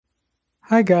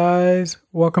Hi guys,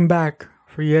 welcome back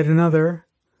for yet another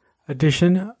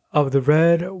edition of the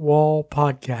Redwall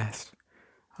podcast.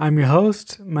 I'm your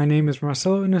host, my name is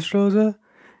Marcelo Inestroza,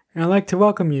 and I'd like to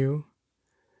welcome you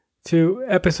to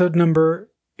episode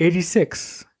number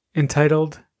 86,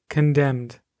 entitled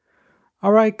Condemned.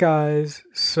 Alright guys,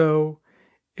 so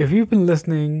if you've been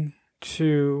listening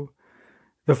to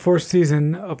the fourth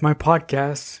season of my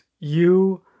podcast,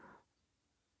 you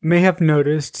may have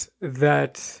noticed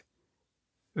that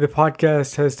the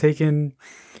podcast has taken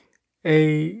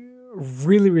a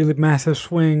really massive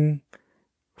swing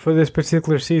for this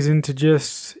particular season to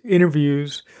just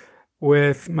interviews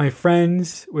with my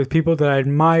friends, with people that I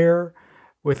admire,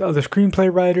 with other screenplay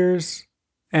writers,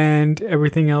 and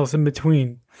everything else in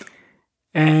between.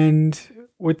 And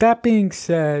with that being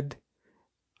said,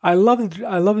 I love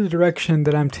the direction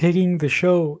that I'm taking the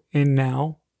show in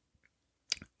now,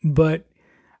 but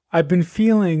I've been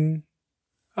feeling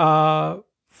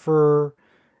for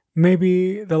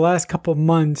maybe the last couple of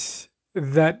months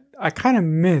that I kind of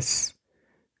miss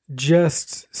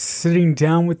just sitting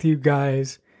down with you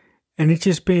guys and it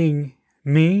just being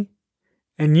me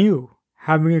and you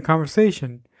having a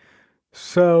conversation.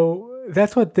 So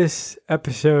that's what this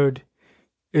episode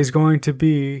is going to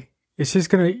be. It's just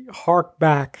going to hark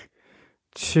back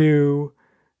to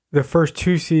the first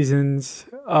two seasons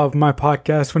of my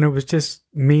podcast when it was just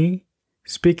me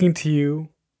speaking to you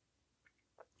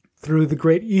through the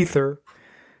great ether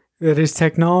that is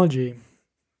technology.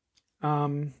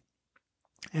 And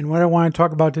what I want to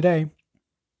talk about today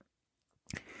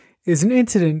is an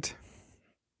incident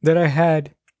that I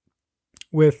had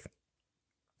with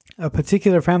a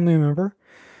particular family member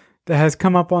that has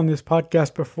come up on this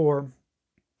podcast before.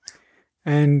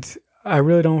 And I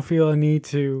really don't feel a need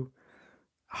to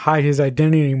hide his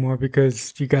identity anymore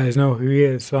because you guys know who he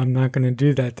is, so I'm not going to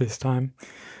do that this time.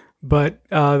 But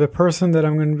the person that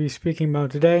I'm going to be speaking about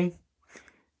today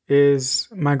is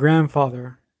my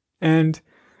grandfather. And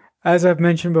as I've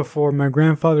mentioned before, my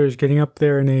grandfather is getting up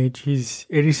there in age. He's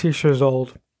 86 years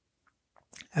old.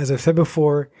 As I've said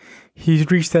before, he's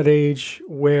reached that age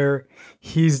where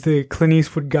he's the Clint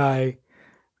Eastwood guy.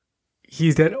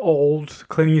 He's that old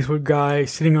Clint Eastwood guy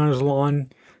sitting on his lawn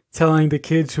telling the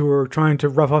kids who are trying to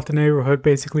rough off the neighborhood,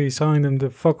 basically telling them to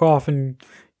fuck off and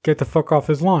get the fuck off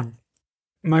his lawn.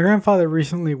 My grandfather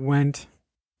recently went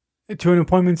to an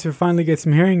appointment to finally get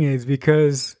some hearing aids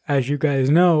because, as you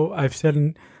guys know, I've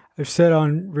said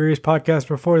on various podcasts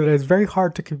before that it's very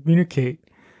hard to communicate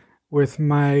with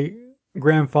my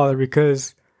grandfather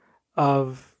because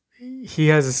he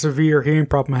has a severe hearing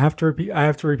problem. I have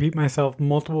to repeat myself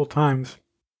multiple times.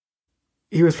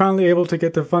 He was finally able to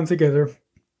get the funds together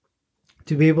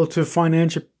to be able to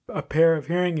finance a pair of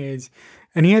hearing aids,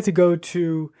 and he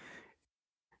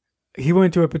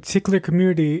went to a particular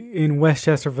community in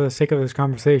Westchester for the sake of this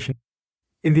conversation.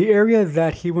 In the area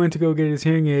that he went to go get his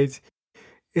hearing aids,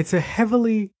 it's a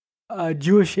heavily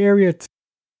Jewish area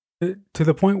to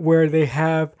the point where they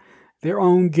have their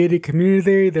own gated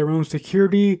community, their own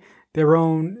security, their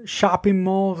own shopping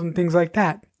malls and things like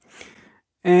that.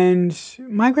 And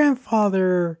my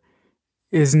grandfather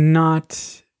is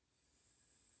not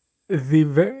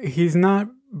he's not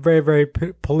very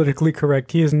politically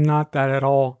correct. He is not that at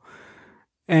all.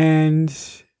 And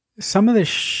some of the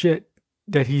shit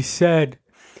that he said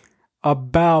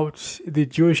about the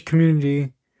Jewish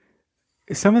community,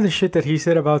 some of the shit that he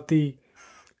said about the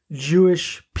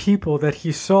Jewish people that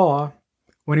he saw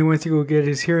when he went to go get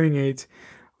his hearing aids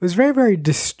was very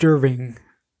disturbing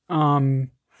to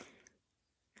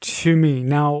me.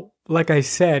 Now, like I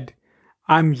said,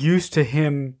 I'm used to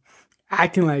him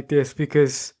acting like this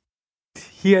because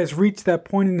he has reached that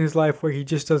point in his life where he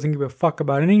just doesn't give a fuck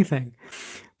about anything.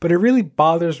 But it really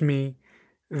bothers me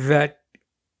that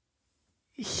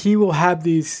he will have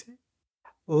these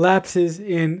lapses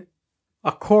in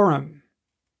a quorum.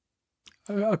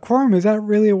 A quorum, is that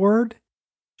really a word?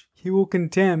 He will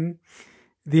condemn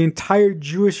the entire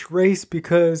Jewish race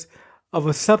because of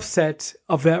a subset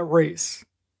of that race.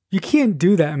 You can't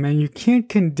do that, man. You can't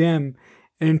condemn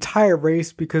an entire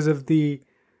race because of the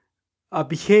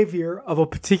behavior of a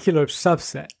particular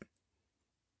subset.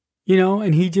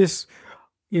 And he just,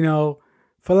 for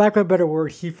lack of a better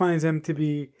word, he finds them to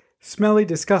be smelly,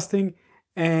 disgusting,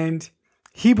 and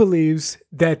he believes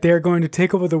that they're going to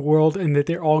take over the world and that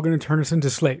they're all going to turn us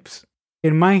into slaves.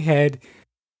 In my head,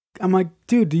 I'm like,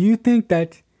 dude, do you think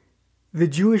that the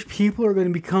Jewish people are going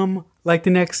to become like the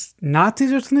next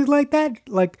Nazis or something like that?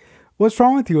 Like, what's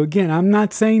wrong with you? Again, I'm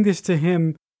not saying this to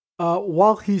him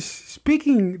while he's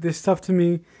speaking this stuff to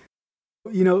me.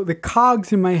 The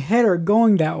cogs in my head are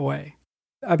going that way.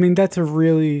 I mean, that's a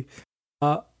really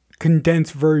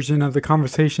condensed version of the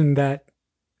conversation that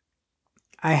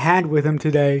I had with him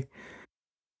today.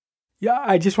 Yeah,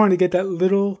 I just wanted to get that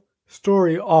little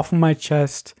story off of my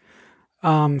chest,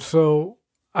 so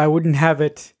I wouldn't have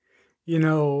it,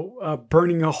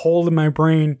 burning a hole in my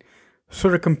brain,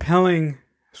 sort of compelling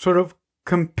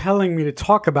me to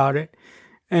talk about it.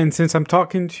 And since I'm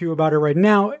talking to you about it right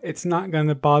now, it's not going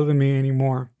to bother me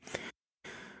anymore.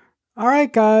 All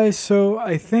right, guys. So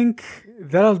I think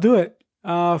that'll do it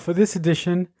for this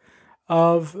edition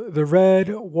of the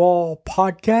Redwall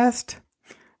podcast,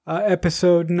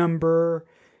 episode number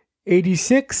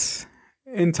 86,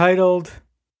 entitled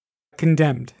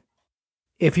Condemned.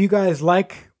 If you guys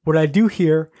like what I do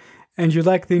here and you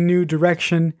like the new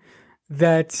direction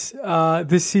that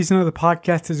this season of the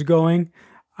podcast is going,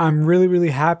 I'm really,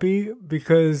 really happy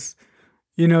because,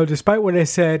 despite what I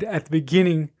said at the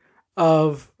beginning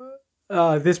of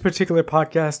this particular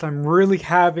podcast, I'm really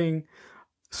having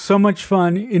so much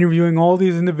fun interviewing all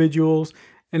these individuals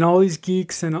and all these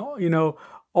geeks and,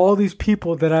 all these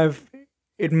people that I've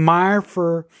admired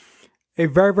for a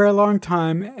very, very long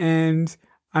time. And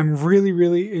I'm really,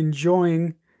 really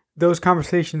enjoying those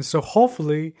conversations. So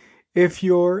hopefully, if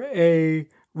you're a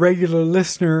regular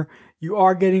listener, you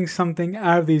are getting something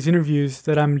out of these interviews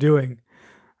that I'm doing.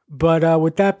 But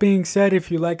with that being said,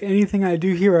 if you like anything I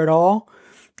do here at all,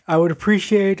 I would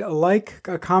appreciate a like,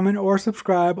 a comment, or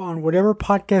subscribe on whatever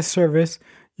podcast service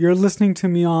you're listening to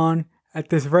me on at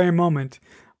this very moment.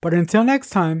 But until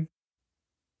next time,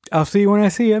 I'll see you when I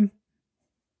see you.